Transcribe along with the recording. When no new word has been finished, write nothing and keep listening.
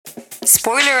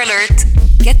Spoiler alert!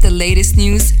 Get the latest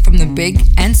news from the big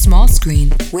and small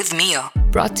screen with Mio.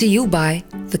 Brought to you by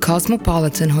the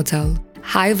Cosmopolitan Hotel.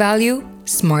 High value,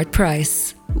 smart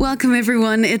price. Welcome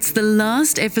everyone. It's the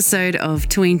last episode of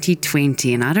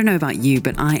 2020 and I don't know about you,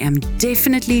 but I am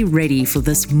definitely ready for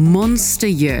this monster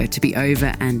year to be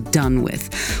over and done with.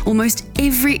 Almost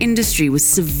every industry was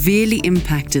severely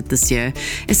impacted this year,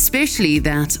 especially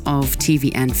that of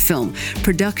TV and film.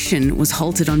 Production was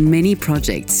halted on many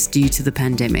projects due to the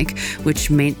pandemic,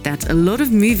 which meant that a lot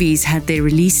of movies had their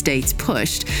release dates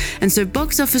pushed, and so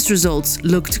box office results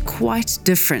looked quite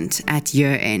different at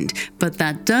year end. But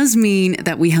that does mean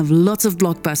that we have lots of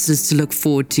blockbusters to look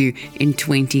forward to in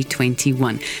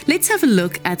 2021. Let's have a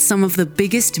look at some of the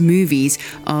biggest movies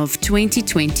of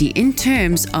 2020 in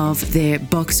terms of their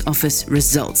box office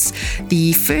results.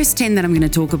 The first 10 that I'm going to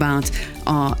talk about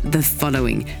are the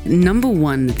following. Number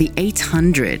 1, The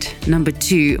 800. Number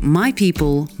 2, My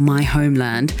People, My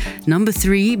Homeland. Number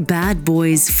 3, Bad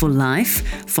Boys for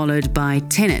Life, followed by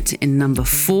Tenet in number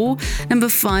 4. Number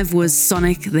 5 was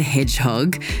Sonic the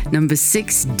Hedgehog. Number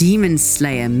 6, Demon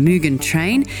Slayer, Mugen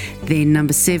Train. Then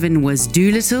number 7 was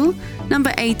Doolittle.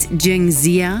 Number 8, Jing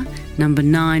Zia. Number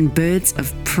 9, Birds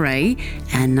of Prey.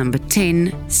 And number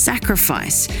 10,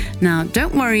 Sacrifice. Now,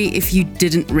 don't worry if you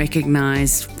didn't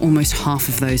recognize almost half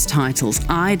of those titles.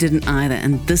 I didn't either,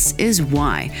 and this is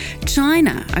why.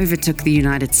 China overtook the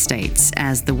United States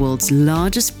as the world's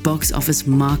largest box office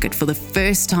market for the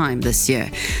first time this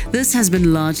year. This has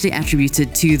been largely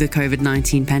attributed to the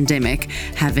COVID-19 pandemic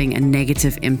having a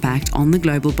negative impact on the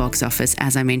global box office,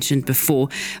 as I mentioned before,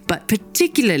 but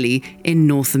particularly in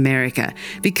North America.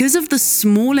 Because of the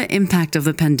smaller impact of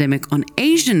the pandemic on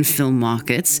Asian film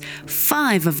markets,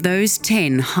 5 of those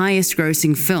 10 highest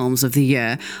grossing films of the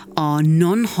year are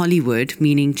non-Hollywood,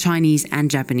 meaning Chinese and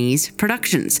Japanese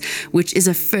productions, which is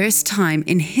a first time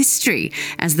in history,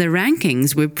 as the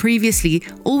rankings were previously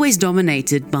always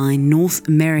dominated by North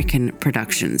American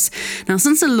productions. Now,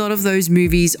 since a lot of those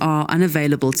movies are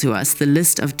unavailable to us, the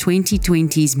list of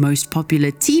 2020's most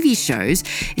popular TV shows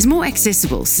is more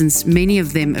accessible, since many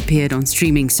of them appeared on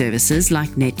streaming services like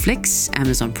Netflix,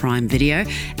 Amazon Prime Video,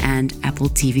 and Apple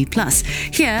TV+.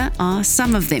 Here are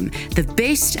some of them. The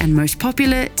best and most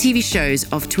popular TV shows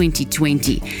of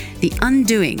 2020. The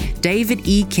Undoing. David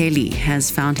E. Kelly has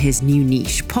found his new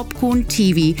niche, popcorn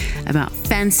TV about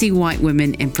fancy white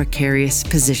women in precarious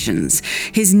positions.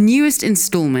 His newest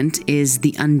installment is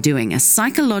The Undoing, a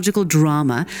psychological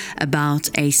drama about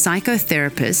a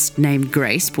psychotherapist named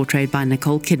Grace, portrayed by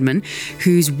Nicole Kidman,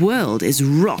 whose world is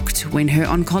rocked when her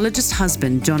oncologist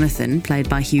husband, Jonathan, played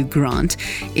by Hugh Grant,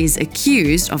 is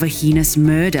accused of a heinous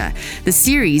murder. The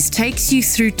series takes you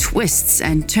through twists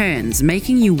and turns,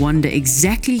 making you wonder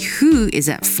exactly who is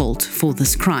at fault for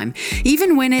this crime.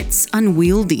 Even when it's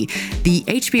unwieldy, the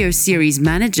HBO series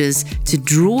manages to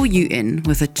draw you in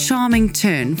with a charming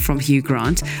turn from Hugh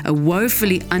Grant, a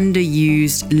woefully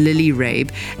underused Lily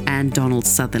Rabe and Donald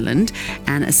Sutherland,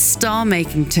 and a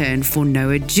star-making turn for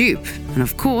Noah Jupe. And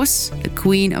of course, the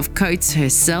queen of coats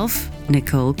herself,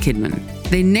 Nicole Kidman.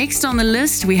 Then next on the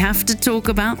list, we have to talk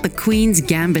about The Queen's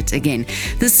Gambit again.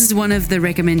 This is one of the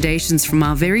recommendations from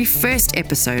our very first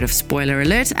episode of Spoiler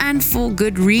Alert, and for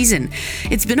good reason.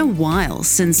 It's been a while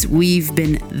since we've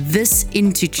been this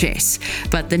into chess,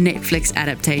 but the Netflix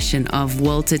adaptation of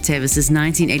Walter Tevis's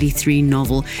 1983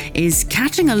 novel is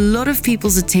catching a lot of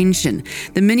people's attention.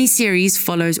 The miniseries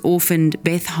follows orphaned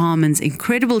Beth Harmon's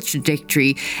incredible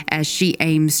trajectory as she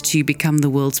aims to become the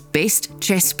world's best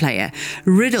chess player.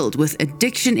 Riddled with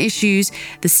addiction issues,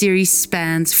 the series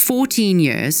spans 14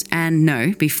 years, and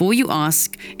no, before you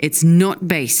ask, it's not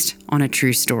based on a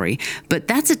true story. But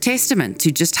that's a testament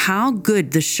to just how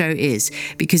good the show is,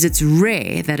 because it's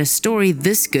rare that a story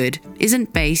this good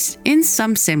isn't based in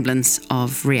some semblance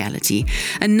of reality.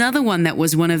 Another one that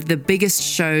was one of the biggest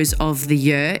shows of the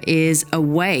year is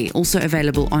Away, also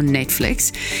available on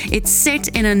Netflix. It's set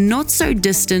in a not so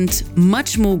distant,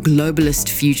 much more globalist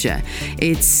future.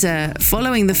 It's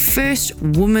following the first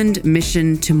womaned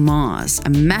mission to Mars, a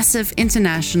massive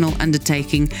international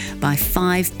undertaking by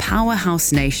 5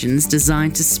 powerhouse nations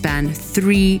designed to span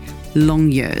 3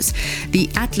 long years. The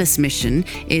Atlas mission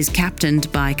is captained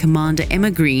by Commander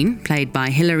Emma Green, played by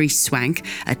Hilary Swank,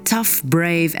 a tough,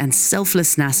 brave, and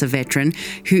selfless NASA veteran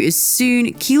who is soon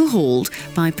keelhauled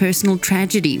by personal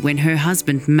tragedy when her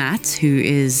husband Matt, who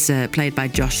is played by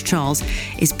Josh Charles,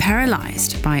 is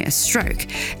paralyzed by a stroke.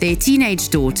 Their teenage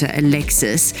daughter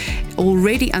Alexis,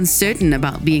 already uncertain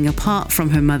about being apart from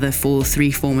her mother for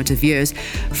 3 formative years,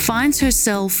 finds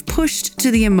herself pushed to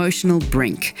the emotional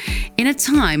brink. In a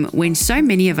time when so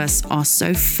many of us are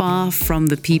so far from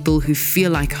the people who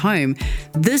feel like home,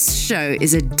 this show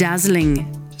is a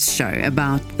dazzling show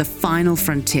about the final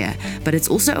frontier, but it's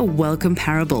also a welcome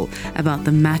parable about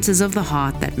the matters of the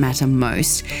heart that matter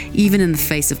most, even in the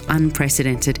face of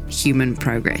unprecedented human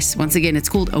progress. Once again, it's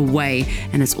called Away,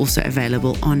 and it's also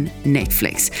available on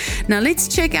Netflix. Now let's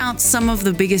check out some of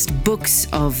the biggest books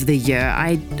of the year.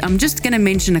 I'm just going to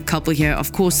mention a couple here.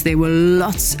 Of course, there were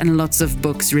lots and lots of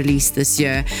books released this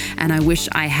year, and I wish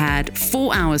I had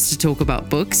 4 hours to talk about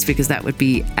books because that would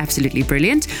be absolutely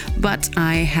brilliant, but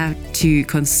I have to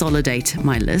consolidate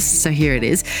my list. So here it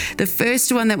is. The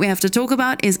first one that we have to talk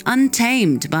about is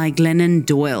Untamed by Glennon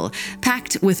Doyle,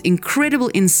 packed with incredible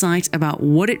insight about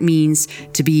what it means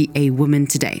to be a woman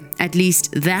today. At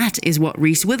least that is what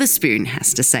Reese Witherspoon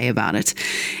has to say about it.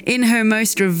 In her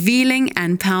most revealing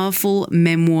and powerful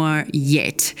memoir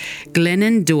yet,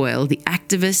 Glennon Doyle, the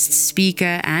activist,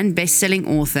 speaker, and best-selling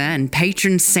author and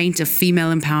patron saint of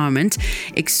female empowerment,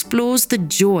 explores the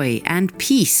joy and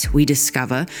peace we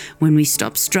discover when we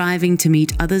stop striving to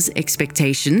meet others'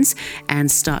 expectations and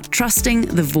start trusting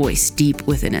the voice deep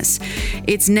within us.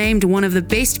 It's named one of the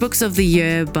best books of the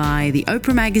year by the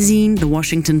Oprah Magazine, the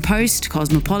Washington Post,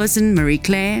 Cosmopolitan, Marie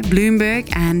Claire,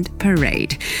 Bloomberg, and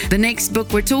Parade. The next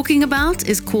book we're talking about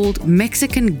is called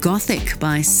Mexican Gothic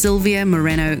by Silvia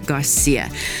Moreno Garcia.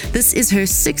 This is her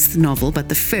 6th novel, but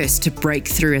the first to break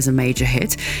through as a major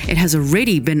hit. It has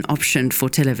already been optioned for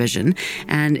television,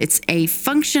 and it's a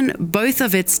function both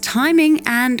of its timing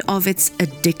and of its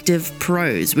addictive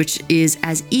prose, which is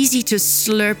as easy to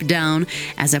slurp down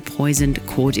as a poisoned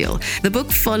cordial. The book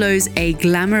follows a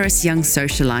glamorous young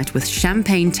socialite with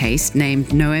champagne taste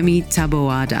named Noemi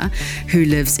Taboada, who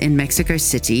lives in Mexico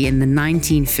City in the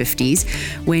 1950s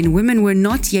when women were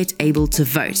not yet able to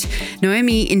vote.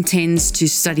 Noemi intends to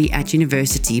study at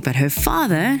university, but her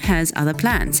father has other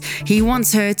plans. He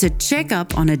wants her to check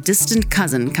up on a distant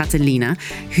cousin, Catalina,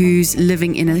 who's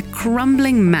living in a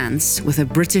crumbling manse with a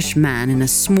British man in a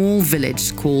small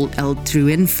village called El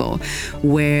Triunfo,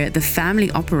 where the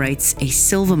family operates a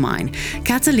silver mine.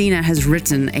 Catalina has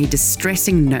written a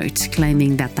distressing note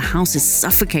claiming that the house is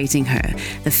suffocating her.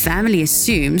 The family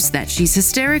assumes that she's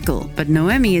hysterical, but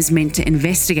Noemi is meant to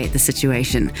investigate the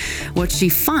situation. What she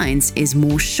finds is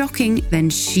more shocking than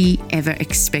she ever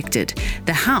expected.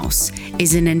 The house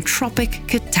is an entropic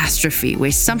catastrophe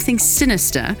where something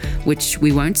sinister, which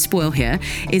we won't spoil here,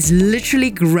 is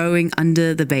literally growing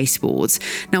under the baseboards.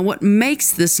 Now, what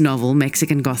makes this novel,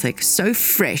 Mexican Gothic, so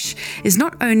fresh is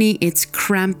not only its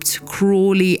cramped,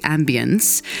 crawly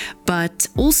ambience, but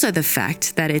also the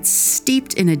fact that it's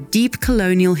steeped in a deep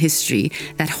colonial history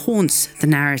that haunts the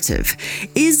narrative.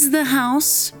 Is the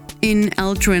house in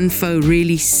El Triunfo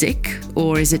really sick,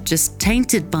 or is it just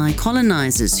tainted by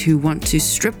colonizers who want to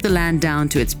strip the land down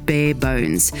to its bare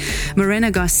bones? Moreno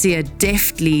Garcia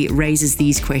deftly raises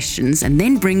these questions and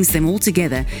then brings them all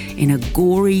together in a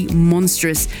gory,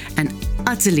 monstrous, and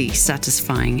utterly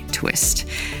satisfying twist.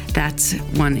 That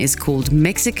one is called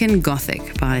Mexican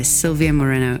Gothic by Silvia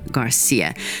Moreno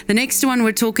Garcia. The next one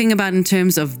we're talking about in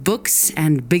terms of books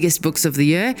and biggest books of the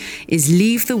year is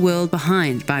Leave the World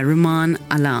Behind by Rumaan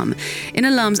Alam. In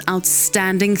Alam's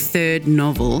outstanding 3rd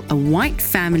novel, a white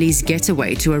family's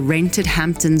getaway to a rented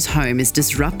Hamptons home is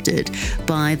disrupted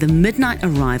by the midnight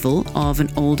arrival of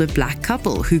an older black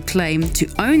couple who claim to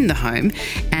own the home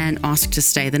and ask to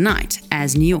stay the night,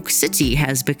 as New York City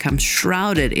has become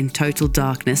shrouded in total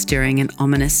darkness during an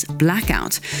ominous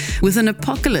blackout. With an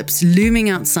apocalypse looming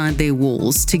outside their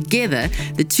walls, together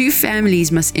the two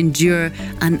families must endure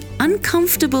an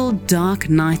uncomfortable dark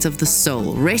night of the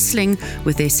soul, wrestling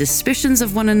with their suspicions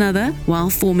of one another while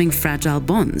forming fragile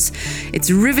bonds. It's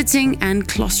riveting and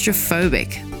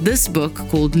claustrophobic. This book,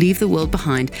 called Leave the World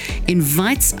Behind,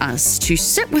 invites us to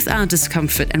sit with our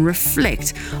discomfort and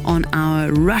reflect on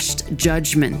our rushed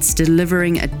judgments,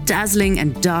 delivering a dazzling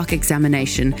and dark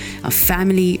examination of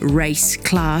family, race,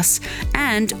 class,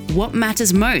 and what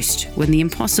matters most when the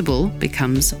impossible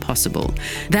becomes possible.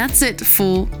 That's it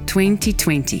for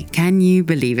 2020. Can you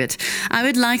believe it? I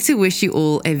would like to wish you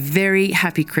all a very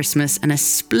happy Christmas and a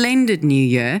splendid New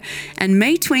Year, and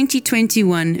may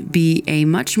 2021 be a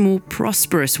much more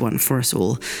prosperous one for us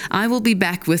all. I will be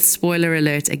back with Spoiler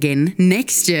Alert again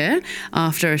next year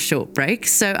after a short break,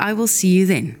 so I will see you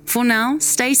then. For now,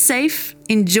 stay safe,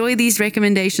 enjoy these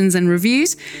recommendations and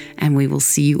reviews, and we will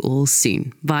see you all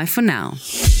soon. Bye for now.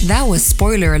 That was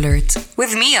Spoiler Alert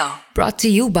with Mio. Brought to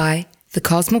you by the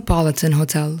Cosmopolitan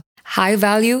Hotel. High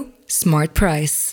value, smart price.